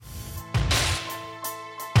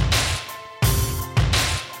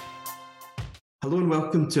Hello and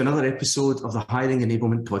welcome to another episode of the Hiring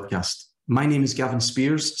Enablement Podcast. My name is Gavin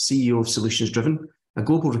Speirs, CEO of Solutions Driven, a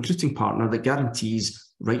global recruiting partner that guarantees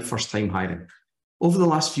right first time hiring. Over the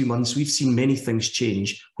last few months, we've seen many things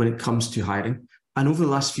change when it comes to hiring. And over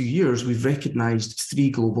the last few years, we've recognised three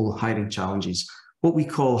global hiring challenges, what we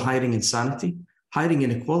call hiring insanity, hiring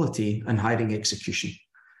inequality, and hiring execution.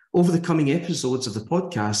 Over the coming episodes of the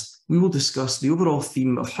podcast, we will discuss the overall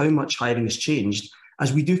theme of how much hiring has changed,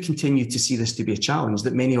 as we do continue to see this to be a challenge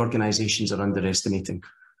that many organisations are underestimating.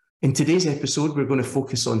 In today's episode, we're going to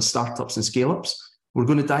focus on startups and scale-ups. We're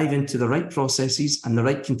going to dive into the right processes and the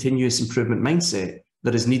right continuous improvement mindset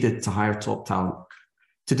that is needed to hire top talent.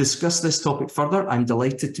 To discuss this topic further, I'm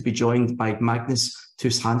delighted to be joined by Magnus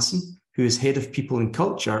Tuse-Hansen, who is Head of People and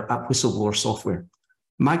Culture at Whistleblower Software.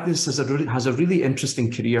 Magnus has a really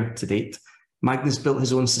interesting career to date. Magnus built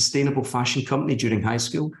his own sustainable fashion company during high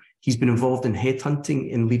school. He's been involved in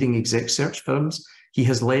headhunting in leading exec search firms. He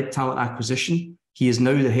has led talent acquisition. He is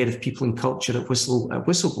now the head of people and culture at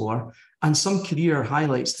Whistleblower. And some career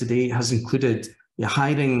highlights today has included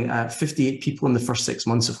hiring 58 people in the first 6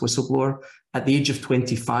 months of Whistleblower. At the age of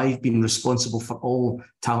 25, being responsible for all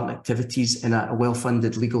talent activities in a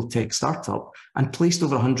well-funded legal tech startup, and placed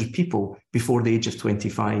over 100 people before the age of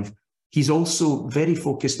 25. He's also very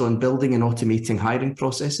focused on building and automating hiring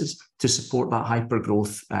processes to support that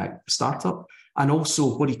hyper-growth startup, and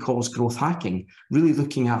also what he calls growth hacking, really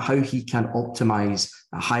looking at how he can optimize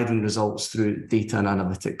hiring results through data and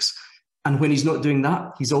analytics. And when he's not doing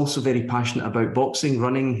that, he's also very passionate about boxing,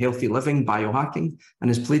 running, healthy living, biohacking, and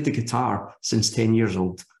has played the guitar since 10 years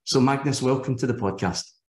old. So Magnus, welcome to the podcast.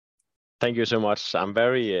 Thank you so much. I'm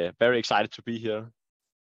very excited to be here.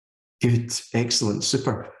 Good, excellent,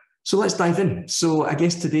 super. So let's dive in. So I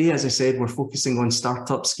guess today, as I said, we're focusing on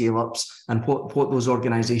startup scale-ups and what those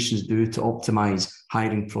organizations do to optimize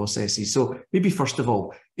hiring processes. So maybe first of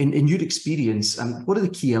all, in your experience, what are the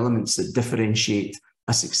key elements that differentiate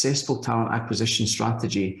a successful talent acquisition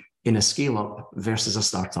strategy in a scale-up versus a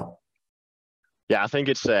startup? Yeah, I think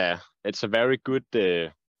it's a very good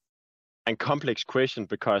and complex question,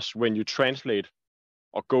 because when you translate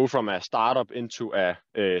or go from a startup into a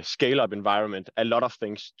scale-up environment, a lot of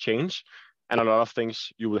things change, and a lot of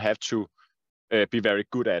things you will have to be very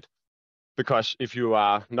good at. Because if you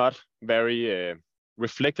are not very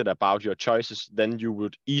reflected about your choices, then you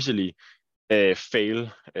would easily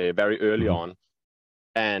fail very early on.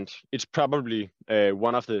 And it's probably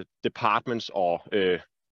one of the departments or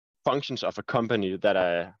functions of a company that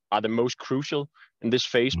are the most crucial in this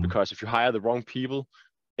phase, because if you hire the wrong people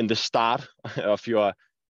in the start of your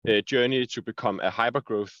journey to become a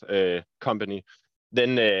hypergrowth company,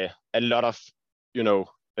 then a lot of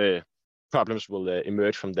problems will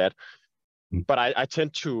emerge from that. But I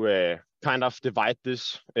tend to kind of divide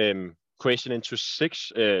this question into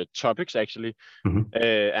 6 topics actually,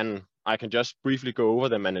 and I can just briefly go over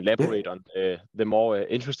them and elaborate on the more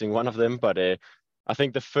interesting one of them. But I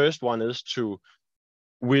think the first one is to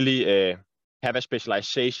really have a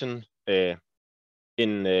specialization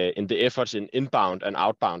in the efforts in inbound and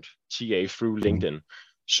outbound TA through LinkedIn.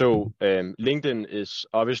 So LinkedIn is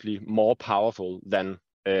obviously more powerful than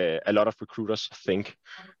a lot of recruiters think.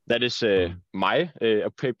 That is my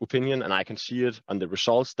opinion, and I can see it on the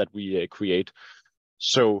results that we create.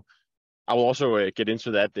 So I will also get into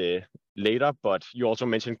that later, but you also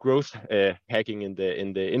mentioned growth hacking in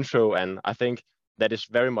the intro, and I think that is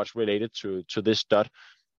very much related to this dot.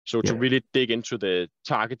 So to really dig into the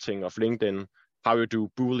targeting of LinkedIn, how you do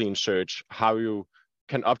Boolean search, how you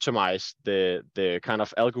can optimize the kind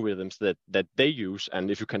of algorithms that they use, and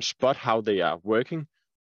if you can spot how they are working,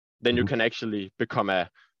 then you can actually become a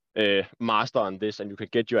master on this, and you can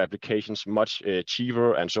get your applications much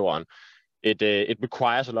cheaper and so on. It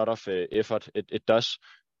requires a lot of effort, it does,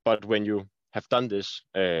 but when you have done this,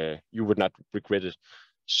 you would not regret it.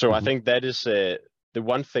 So I think that is the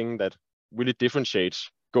one thing that really differentiates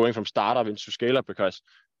going from startup into scale-up, because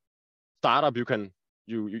startup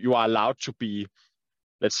you are allowed to be,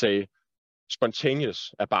 let's say,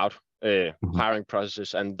 spontaneous about hiring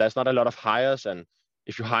processes, and there's not a lot of hires, and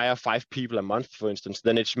if you hire 5 people a month, for instance,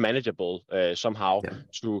 then it's manageable somehow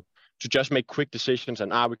to just make quick decisions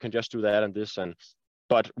and we can just do that and this.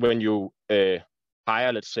 But when you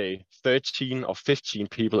hire, let's say, 13 or 15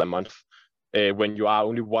 people a month, when you are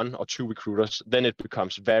only 1 or 2 recruiters, then it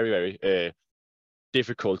becomes very, very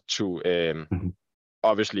difficult to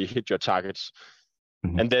obviously hit your targets.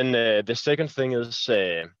 And then the second thing is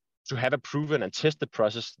to have a proven and tested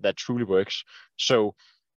process that truly works. So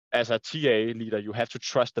as a TA leader, you have to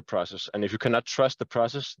trust the process. And if you cannot trust the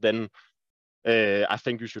process, then I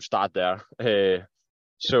think you should start there.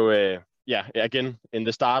 So yeah, again, in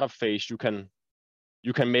the startup phase, you can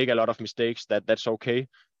make a lot of mistakes. That's okay,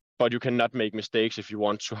 but you cannot make mistakes if you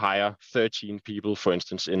want to hire 13 people, for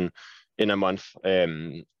instance, in a month,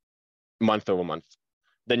 month over month.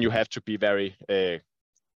 Then you have to be very, you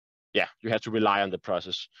have to rely on the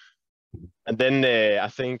process. And then I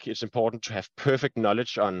think it's important to have perfect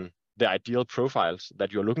knowledge on the ideal profiles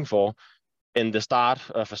that you're looking for. In the start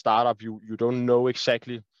of a startup, you don't know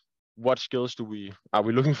exactly what skills are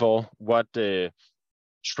we looking for, what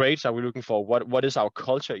traits are we looking for, what is our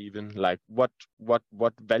culture even, like what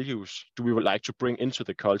values do we would like to bring into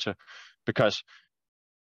the culture, because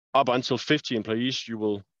up until 50 employees,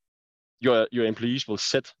 your employees will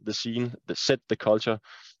set the scene, set the culture,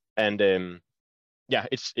 and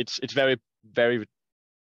it's very, very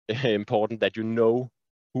important that you know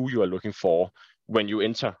who you are looking for when you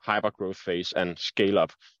enter hypergrowth phase and scale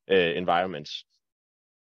up environments.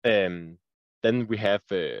 Then we have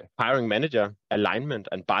hiring manager, alignment,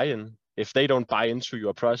 and buy-in. If they don't buy into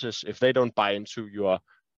your process, if they don't buy into your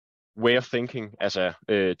way of thinking as a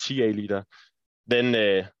TA leader, then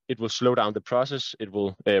it will slow down the process. It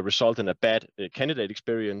will result in a bad candidate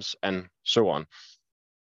experience, and so on.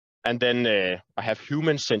 And then I have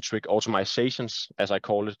human-centric automatizations, as I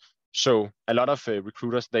call it. So a lot of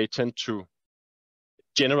recruiters, they tend to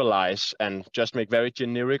generalize and just make very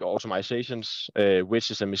generic automatizations,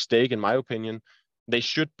 which is a mistake in my opinion. They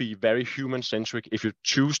should be very human-centric if you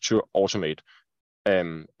choose to automate.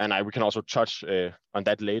 We can also touch on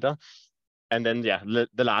that later. And then,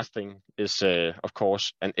 the last thing is, of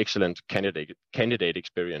course, an excellent candidate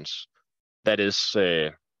experience. That is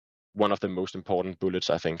one of the most important bullets,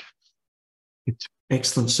 I think.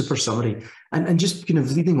 Excellent, super summary. And just kind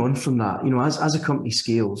of leading on from that, as a company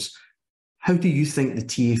scales, how do you think the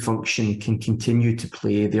TA function can continue to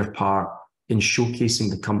play their part in showcasing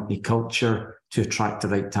the company culture to attract the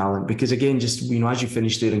right talent? Because again, just, as you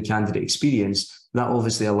finish there in candidate experience, that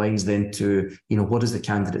obviously aligns then to, what does the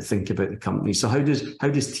candidate think about the company? So how does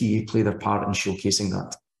TA play their part in showcasing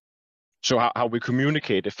that? So how we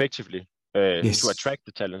communicate effectively to attract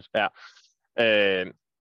the talent.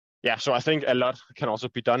 So I think a lot can also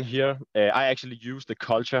be done here. I actually use the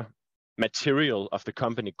culture material of the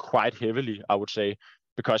company quite heavily, I would say,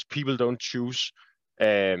 because people don't choose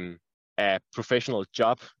a professional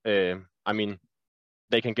job. They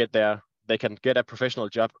can get a professional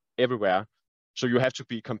job everywhere. So you have to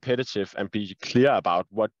be competitive and be clear about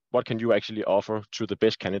what can you actually offer to the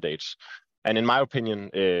best candidates. And in my opinion,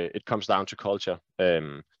 it comes down to culture.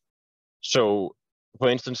 So for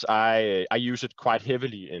instance, I use it quite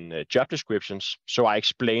heavily in job descriptions. So I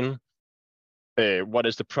explain what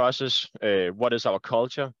is the process, what is our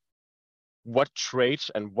culture, what traits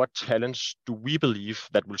and what talents do we believe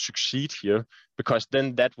that will succeed here, because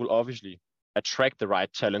then that will obviously attract the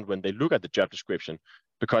right talent when they look at the job description.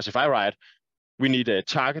 Because if I write, we need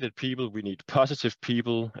targeted people, we need positive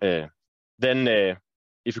people, then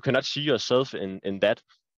if you cannot see yourself in that,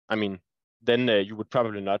 then you would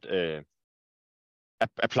probably not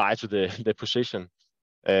apply to the position.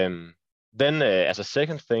 Then as a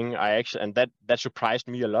second thing, and that surprised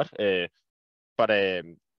me a lot, but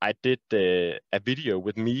I did a video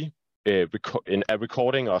with me in a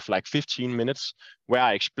recording of like 15 minutes where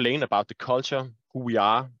I explain about the culture, who we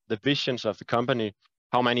are, the visions of the company,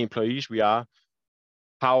 how many employees we are,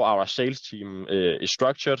 how our sales team is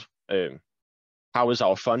structured, how is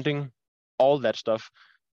our funding, all that stuff,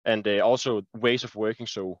 and also ways of working.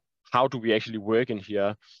 So how do we actually work in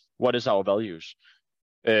here? What is our values?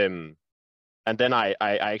 And then I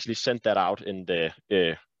actually sent that out in the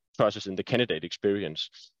process in the candidate experience.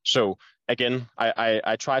 So again,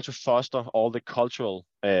 I try to foster all the cultural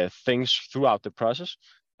things throughout the process,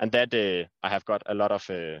 and that I have got a lot of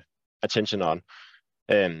attention on,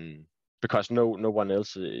 because no one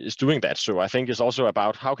else is doing that. So I think it's also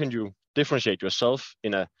about how can you differentiate yourself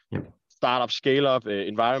in a startup scale-up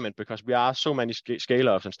environment, because we are so many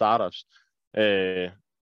scale-ups and startups.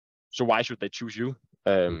 So why should they choose you?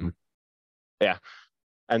 And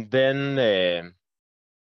then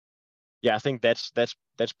I think that's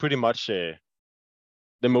pretty much the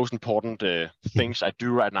most important things I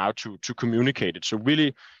do right now to communicate it. So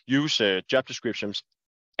really use job descriptions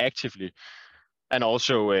actively, and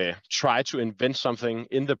also try to invent something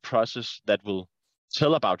in the process that will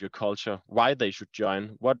tell about your culture, why they should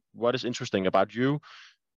join, what is interesting about you.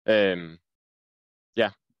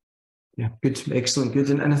 Yeah, good, excellent, good.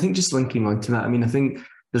 And I think just linking on to that, I think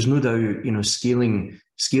there's no doubt,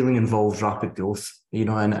 scaling involves rapid growth,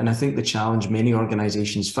 and I think the challenge many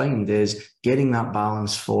organizations find is getting that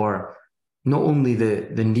balance for not only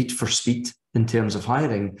the need for speed in terms of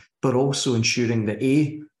hiring, but also ensuring that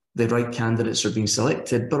the right candidates are being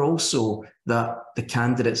selected, but also that the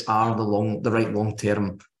candidates are the right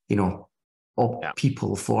long-term,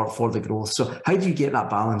 people for the growth. So how do you get that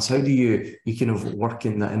balance? How do you kind of work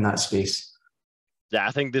in that space? Yeah,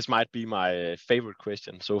 I think this might be my favorite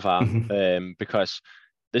question so far, because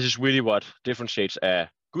this is really what differentiates a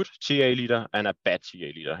good TA leader and a bad TA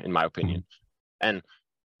leader, in my opinion. And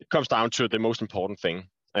it comes down to the most important thing,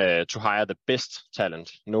 to hire the best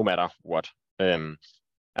talent, no matter what. And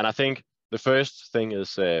I think the first thing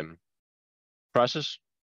is process.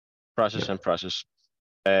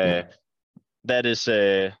 That is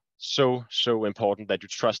so important, that you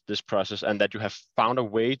trust this process and that you have found a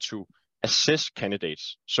way to assess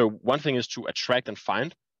candidates. So one thing is to attract and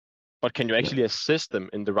find, but can you actually assess them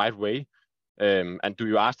in the right way? And do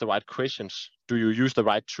you ask the right questions? Do you use the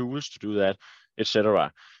right tools to do that,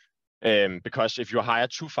 etc.? Because if you hire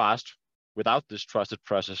too fast without this trusted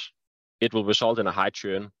process, it will result in a high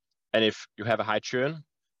churn. And if you have a high churn,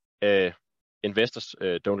 investors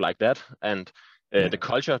don't like that, and the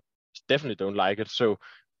culture definitely don't like it. So,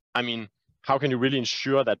 I mean, how can you really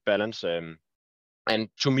ensure that balance? And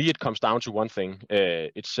to me, it comes down to one thing.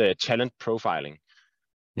 It's talent profiling.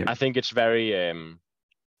 I think it's very,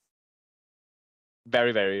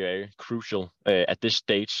 very crucial at this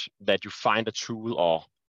stage that you find a tool or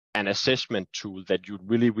an assessment tool that you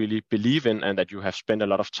really believe in and that you have spent a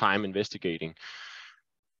lot of time investigating.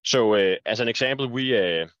 So as an example,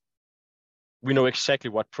 we know exactly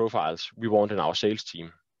what profiles we want in our sales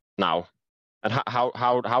team now. And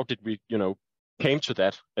how did we, came to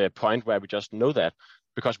that point where we just know that?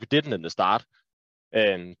 Because we didn't in the start.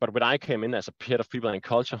 But when I came in as a head of people and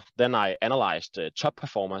culture, then I analyzed top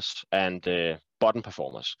performers and bottom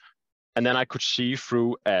performers. And then I could see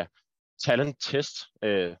through a talent test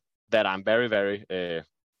that I'm very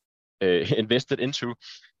invested into.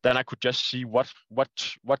 Then I could just see what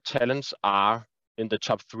talents are in the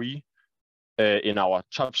top 3 in our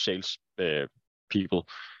top sales people,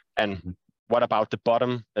 and what about the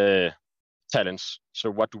bottom talents?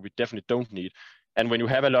 So what do we definitely don't need? And when you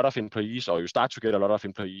have a lot of employees, or you start to get a lot of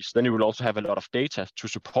employees, then you will also have a lot of data to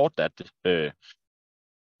support that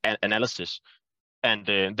analysis. And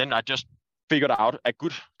then I just figured out a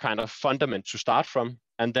good kind of fundament to start from.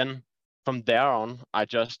 And then from there on, I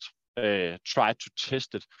just tried to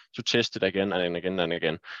test it again and again and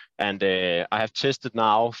again. And I have tested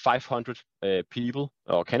now 500 people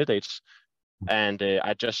or candidates. And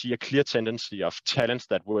I just see a clear tendency of talents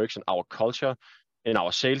that works in our culture, in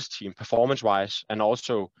our sales team, performance-wise, and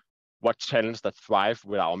also what talents that thrive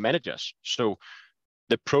with our managers. So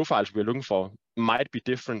the profiles we're looking for might be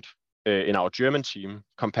different in our German team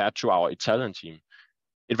compared to our Italian team.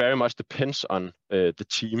 It very much depends on the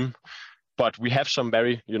team, but we have some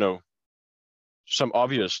very, some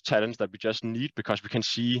obvious talents that we just need because we can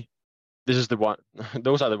see this is the one.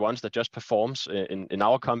 Those are the ones that just performs in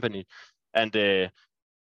our company. And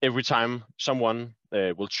every time someone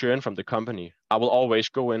will churn from the company, I will always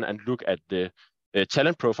go in and look at the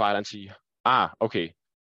talent profile and see, okay,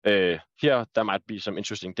 here there might be some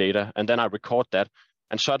interesting data. And then I record that.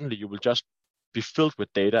 And suddenly you will just be filled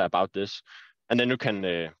with data about this. And then you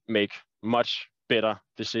can make much better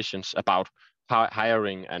decisions about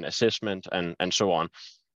hiring and assessment and so on.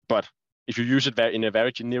 But if you use it in a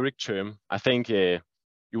very generic term, I think you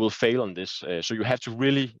will fail on this. So you have to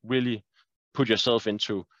really put yourself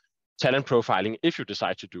into talent profiling if you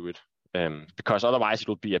decide to do it, because otherwise it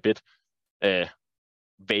will be a bit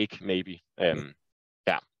vague, maybe. And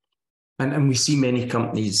we see many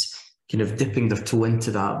companies kind of dipping their toe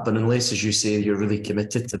into that, but unless, as you say, you're really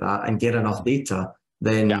committed to that and get enough data,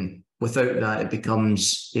 then without that, it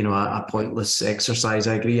becomes, a pointless exercise.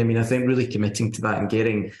 I agree. I mean, I think really committing to that and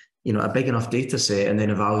getting, a big enough data set and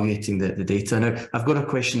then evaluating the data. Now, I've got a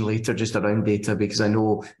question later just around data because I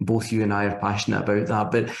know both you and I are passionate about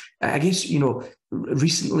that. But I guess,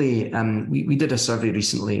 recently, we did a survey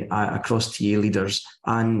recently across TA leaders,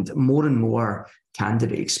 and more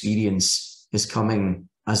candidate experience is coming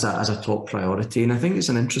as a top priority. And I think it's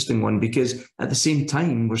an interesting one because at the same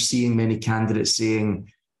time, we're seeing many candidates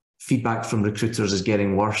saying feedback from recruiters is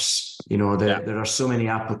getting worse. There are so many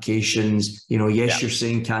applications. You're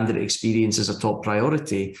saying candidate experience is a top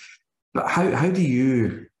priority, but how do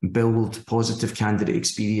you build positive candidate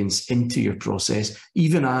experience into your process,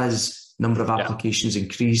 even as number of applications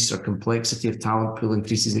increase or complexity of talent pool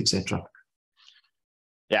increases, etc.?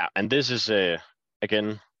 Yeah, and this is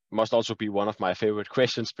again must also be one of my favorite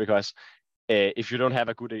questions because if you don't have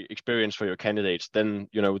a good experience for your candidates, then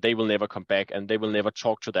they will never come back and they will never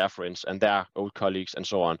talk to their friends and their old colleagues and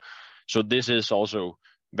so on. So this is also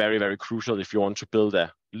very, very crucial if you want to build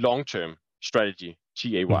a long-term strategy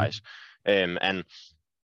TA-wise. And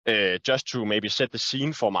just to maybe set the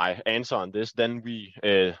scene for my answer on this, then we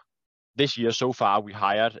this year so far we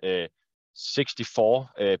hired 64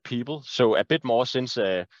 people, so a bit more since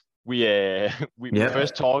we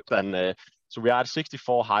first talked, and so we are at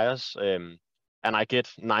 64 hires, and I get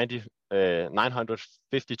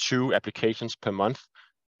 952 applications per month,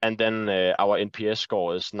 and then our NPS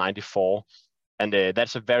score is 94, and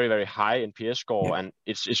that's a very, very high NPS score, and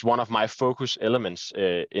it's one of my focus elements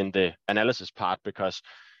in the analysis part, because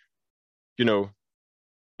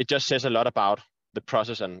it just says a lot about the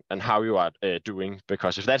process and how you are doing,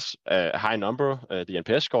 because if that's a high number, the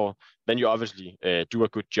NPS score, then you obviously do a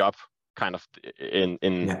good job kind of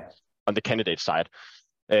on the candidate side.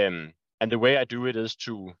 And the way I do it is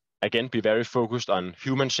to, again, be very focused on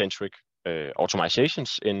human-centric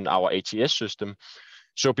automatizations in our ATS system.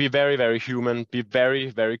 So be very, very human, be very,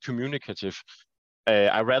 very communicative.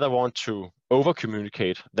 I rather want to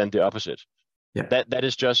over-communicate than the opposite. That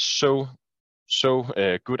is just so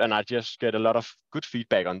good, and I just get a lot of good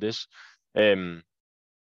feedback on this. And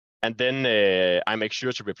then I make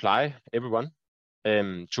sure to reply everyone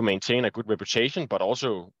to maintain a good reputation, but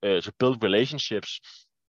also to build relationships.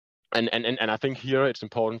 And I think here it's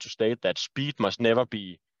important to state that speed must never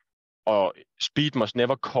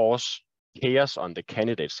cause chaos on the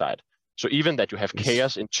candidate side. So even that you have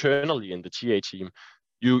chaos internally in the TA team,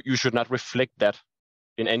 you should not reflect that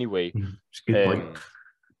in any way. Good point.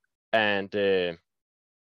 And the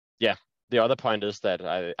other point is that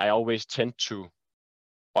I always tend to,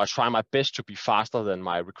 or I try my best to be faster than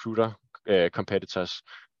my recruiter competitors.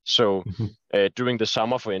 So during the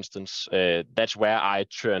summer, for instance, that's where I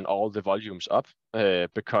turn all the volumes up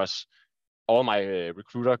because all my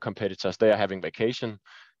recruiter competitors, they are having vacation,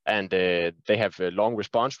 and they have long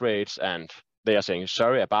response rates, and they are saying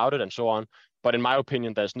sorry about it and so on. But in my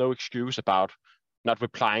opinion, there's no excuse about not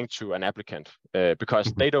replying to an applicant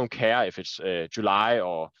because they don't care if it's July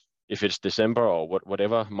or if it's December or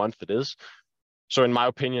whatever month it is. So in my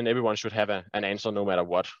opinion, everyone should have an answer no matter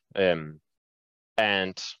what. And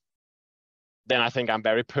then I think I'm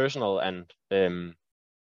very personal and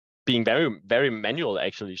being very, very manual,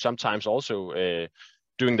 actually, sometimes also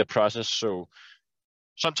during the process. So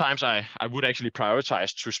sometimes I would actually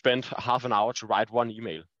prioritize to spend half an hour to write one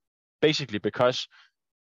email, basically because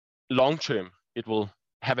long term, it will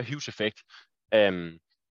have a huge effect, and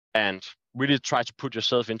really try to put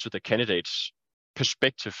yourself into the candidate's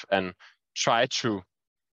perspective and try to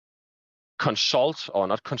consult, or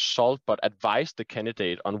not consult, but advise the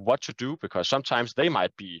candidate on what to do, because sometimes they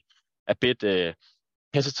might be a bit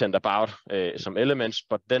hesitant about some elements,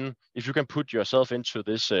 but then if you can put yourself into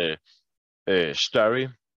this story,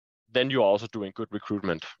 then you're also doing good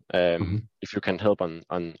recruitment if you can help on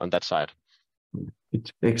that side.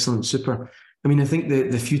 Excellent, super. I mean, I think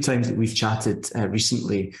the few times that we've chatted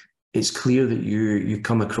recently, it's clear that you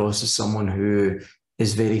come across as someone who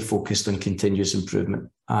is very focused on continuous improvement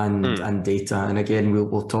and data. And again,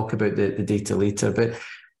 we'll talk about the data later. But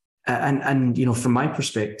and from my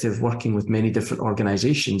perspective, working with many different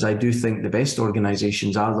organizations, I do think the best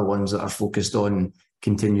organizations are the ones that are focused on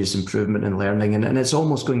continuous improvement and learning. And it's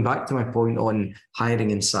almost going back to my point on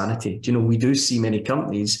hiring insanity. We do see many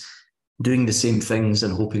companies doing the same things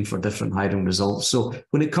and hoping for different hiring results. So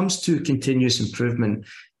when it comes to continuous improvement,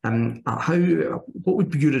 what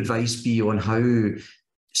would your advice be on how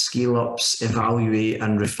scale-ups evaluate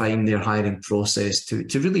and refine their hiring process to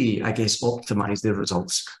really, I guess, optimize their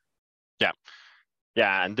results?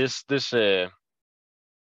 Yeah, and this is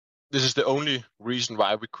the only reason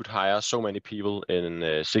why we could hire so many people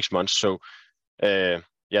in 6 months. So the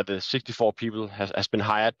 64 people has been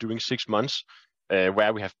hired during 6 months,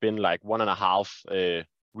 where we have been like 1.5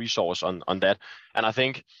 resource on that. And I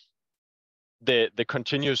think the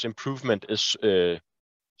continuous improvement is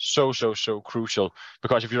so crucial,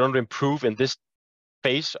 because if you don't improve in this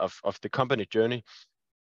phase of the company journey,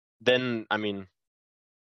 then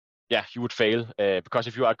you would fail. Because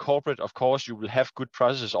if you are corporate, of course, you will have good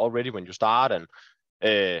processes already when you start, and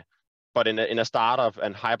but in a startup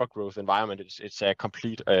and hyper growth environment, it's a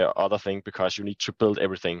complete other thing, because you need to build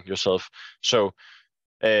everything yourself. So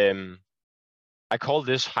I call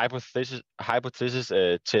this hypothesis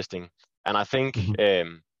testing, and I think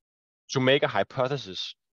to make a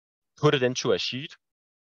hypothesis, put it into a sheet,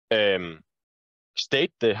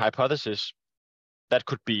 state the hypothesis. That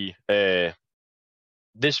could be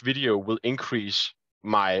this video will increase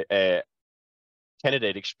my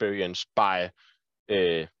candidate experience by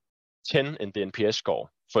 10 in the NPS score,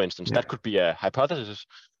 for instance. That could be a hypothesis.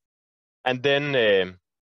 And then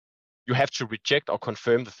you have to reject or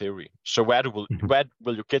confirm the theory. So where will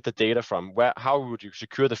you get the data from? How would you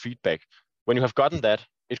secure the feedback? When you have gotten that,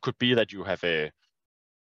 it could be that you have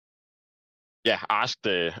asked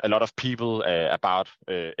a lot of people about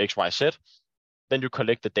X, Y, Z. Then you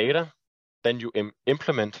collect the data, then you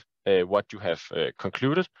implement what you have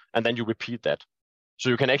concluded, and then you repeat that. So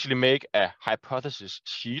you can actually make a hypothesis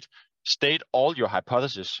sheet, state all your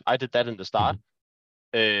hypotheses. I did that in the start.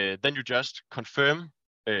 Then you just confirm,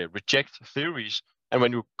 reject theories, and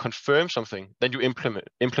when you confirm something, then you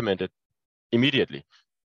implement it immediately.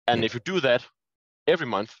 And if you do that every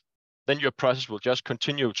month, then your process will just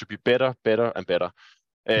continue to be better, and better.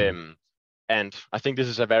 And I think this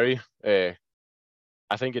is a very,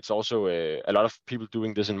 I think it's also a lot of people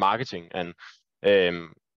doing this in marketing, and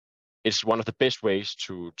it's one of the best ways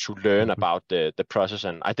to learn about the process.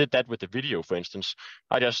 And I did that with the video, for instance.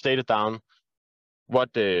 I just stated down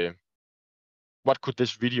what could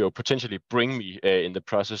this video potentially bring me in the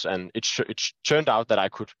process, and it turned out that I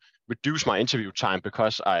could reduce my interview time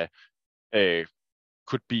because I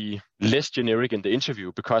could be less generic in the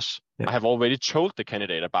interview, because I have already told the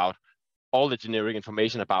candidate about all the generic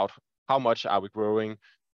information about how much are we growing,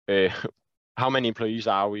 how many employees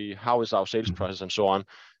are we, how is our sales process, and so on.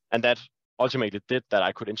 And that ultimately did that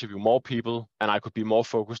I could interview more people and I could be more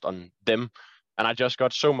focused on them. And I just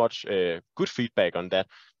got so much good feedback on that.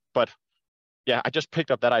 But I just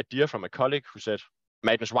picked up that idea from a colleague who said,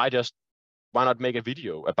 Magnus, why not make a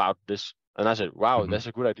video about this? And I said, wow, that's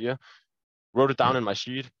a good idea. Wrote it down in my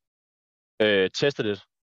sheet, tested it,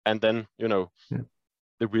 and then,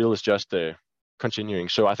 the wheel is just continuing.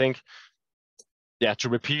 So I think, to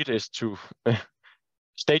repeat is to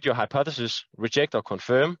state your hypothesis, reject or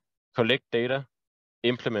confirm, collect data,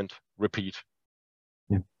 implement, repeat.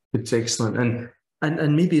 Yeah, it's excellent.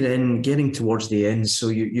 And maybe then getting towards the end. So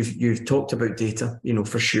you've talked about data,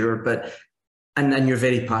 for sure, but and you're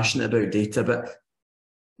very passionate about data, but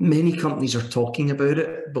many companies are talking about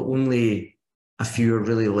it, but only a few are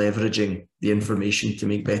really leveraging the information to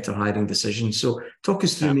make better hiring decisions. So talk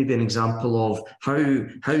us through maybe an example of how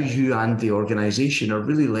you and the organization are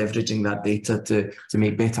really leveraging that data to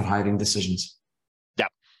make better hiring decisions. Yeah,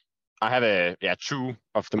 I have two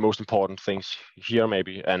of the most important things here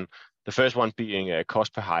maybe. And the first one being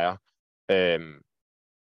cost per hire.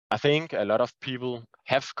 I think a lot of people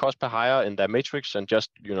have cost per hire in their matrix and just,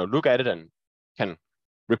 look at it and can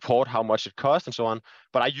report how much it costs and so on,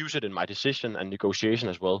 but I use it in my decision and negotiation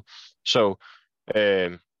as well. So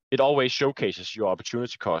it always showcases your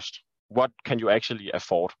opportunity cost. What can you actually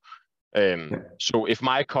afford? So if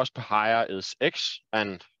my cost per hire is X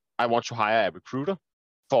and I want to hire a recruiter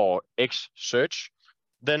for X search,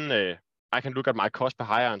 then I can look at my cost per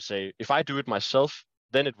hire and say, if I do it myself,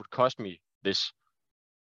 then it would cost me this.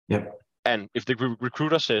 And if the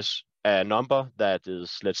recruiter says a number that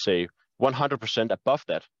is, let's say, 100% above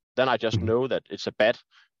that, then I just know that it's a bad,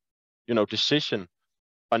 decision.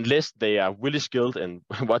 Unless they are really skilled in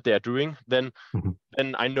what they are doing, then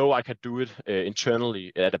I know I can do it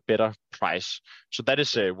internally at a better price. So that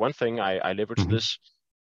is one thing I leverage this.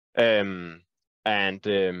 I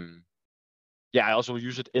also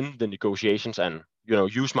use it in the negotiations and,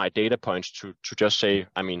 use my data points to just say,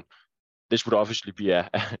 I mean, this would obviously be a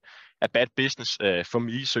bad business for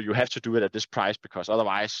me. So you have to do it at this price because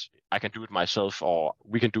otherwise I can do it myself or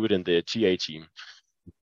we can do it in the TA team.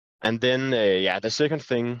 And then, the second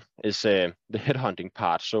thing is the headhunting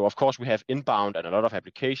part. So of course we have inbound and a lot of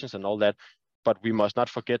applications and all that, but we must not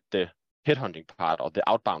forget the headhunting part or the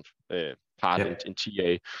outbound part in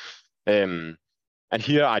TA. And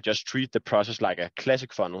here I just treat the process like a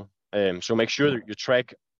classic funnel. So make sure that you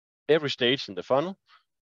track every stage in the funnel.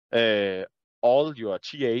 All your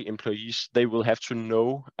TA employees, they will have to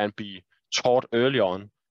know and be taught early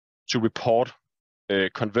on to report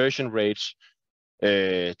conversion rates,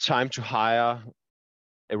 time to hire,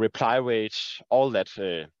 reply rates, all that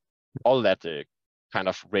kind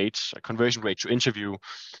of rates, conversion rate to interview.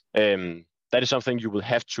 That is something you will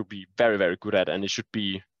have to be very, very good at, and it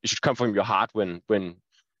should come from your heart when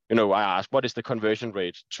I ask what is the conversion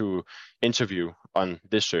rate to interview on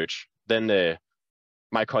this search, then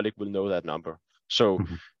my colleague will know that number. So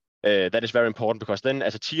that is very important because then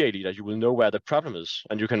as a TA leader, you will know where the problem is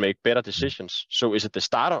and you can make better decisions. So is it the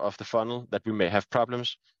starter of the funnel that we may have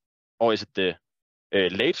problems, or is it the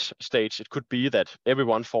late stage? It could be that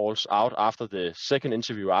everyone falls out after the second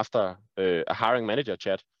interview, after a hiring manager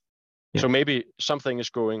chat. So maybe something is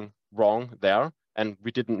going wrong there and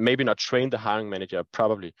we didn't maybe not train the hiring manager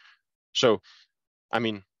probably. So, I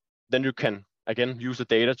mean, then you can again use the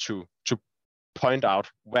data to point out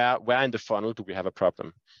where in the funnel do we have a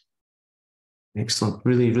problem. Excellent.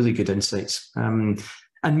 Really, really good insights.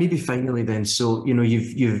 And maybe finally then, so, you know,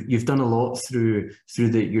 you've done a lot through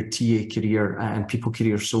your TA career and people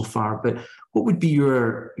career so far, but what would be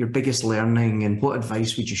your biggest learning, and what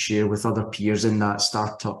advice would you share with other peers in that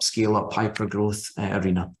startup, scale up, hyper growth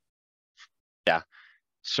arena? Yeah.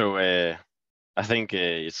 So I think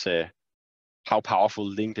it's how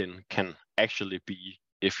powerful LinkedIn can actually be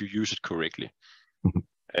if you use it correctly.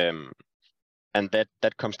 And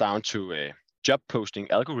that comes down to job posting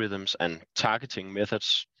algorithms and targeting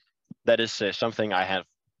methods. That is something I have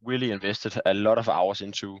really invested a lot of hours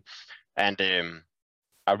into, and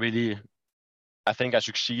I think I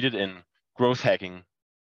succeeded in growth hacking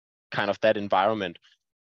kind of that environment.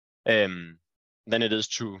 Then it is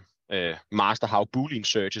to master how Boolean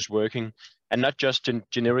search is working, and not just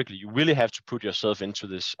generically. You really have to put yourself into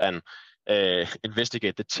this and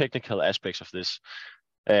investigate the technical aspects of this,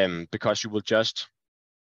 because you will just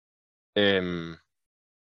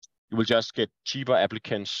get cheaper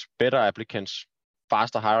applicants, better applicants,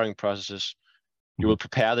 faster hiring processes. You will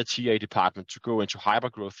prepare the TA department to go into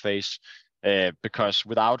hypergrowth phase, because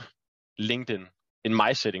without LinkedIn in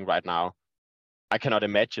my setting right now, I cannot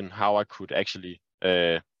imagine how I could actually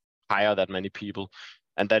hire that many people.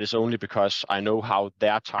 And that is only because I know how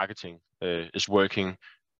their targeting is working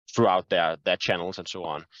throughout their channels and so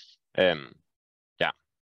on.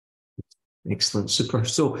 Excellent. Super.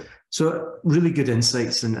 So really good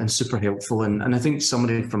insights and super helpful. And I think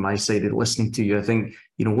somebody from my side listening to you, I think,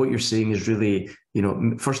 you know, what you're saying is really, you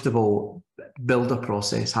know, first of all, build a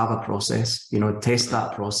process, have a process, you know, test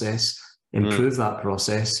that process, improve that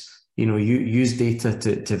process, you know, use data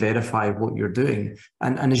to verify what you're doing.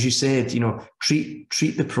 And as you said, you know,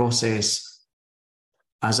 treat the process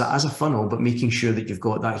as a funnel, but making sure that you've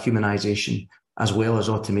got that humanization as well as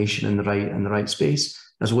automation in the right space,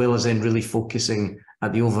 as well as then really focusing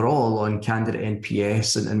at the overall on candidate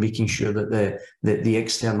NPS and making sure that the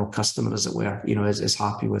external customer, as it were, you know, is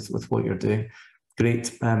happy with what you're doing. Great.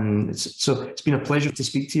 So it's been a pleasure to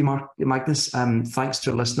speak to you, Magnus. Thanks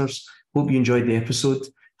to our listeners. Hope you enjoyed the episode.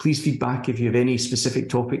 Please feedback if you have any specific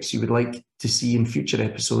topics you would like to see in future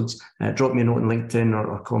episodes. Drop me a note on LinkedIn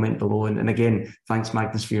or comment below. And again, thanks,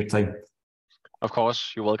 Magnus, for your time. Of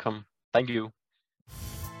course, you're welcome. Thank you.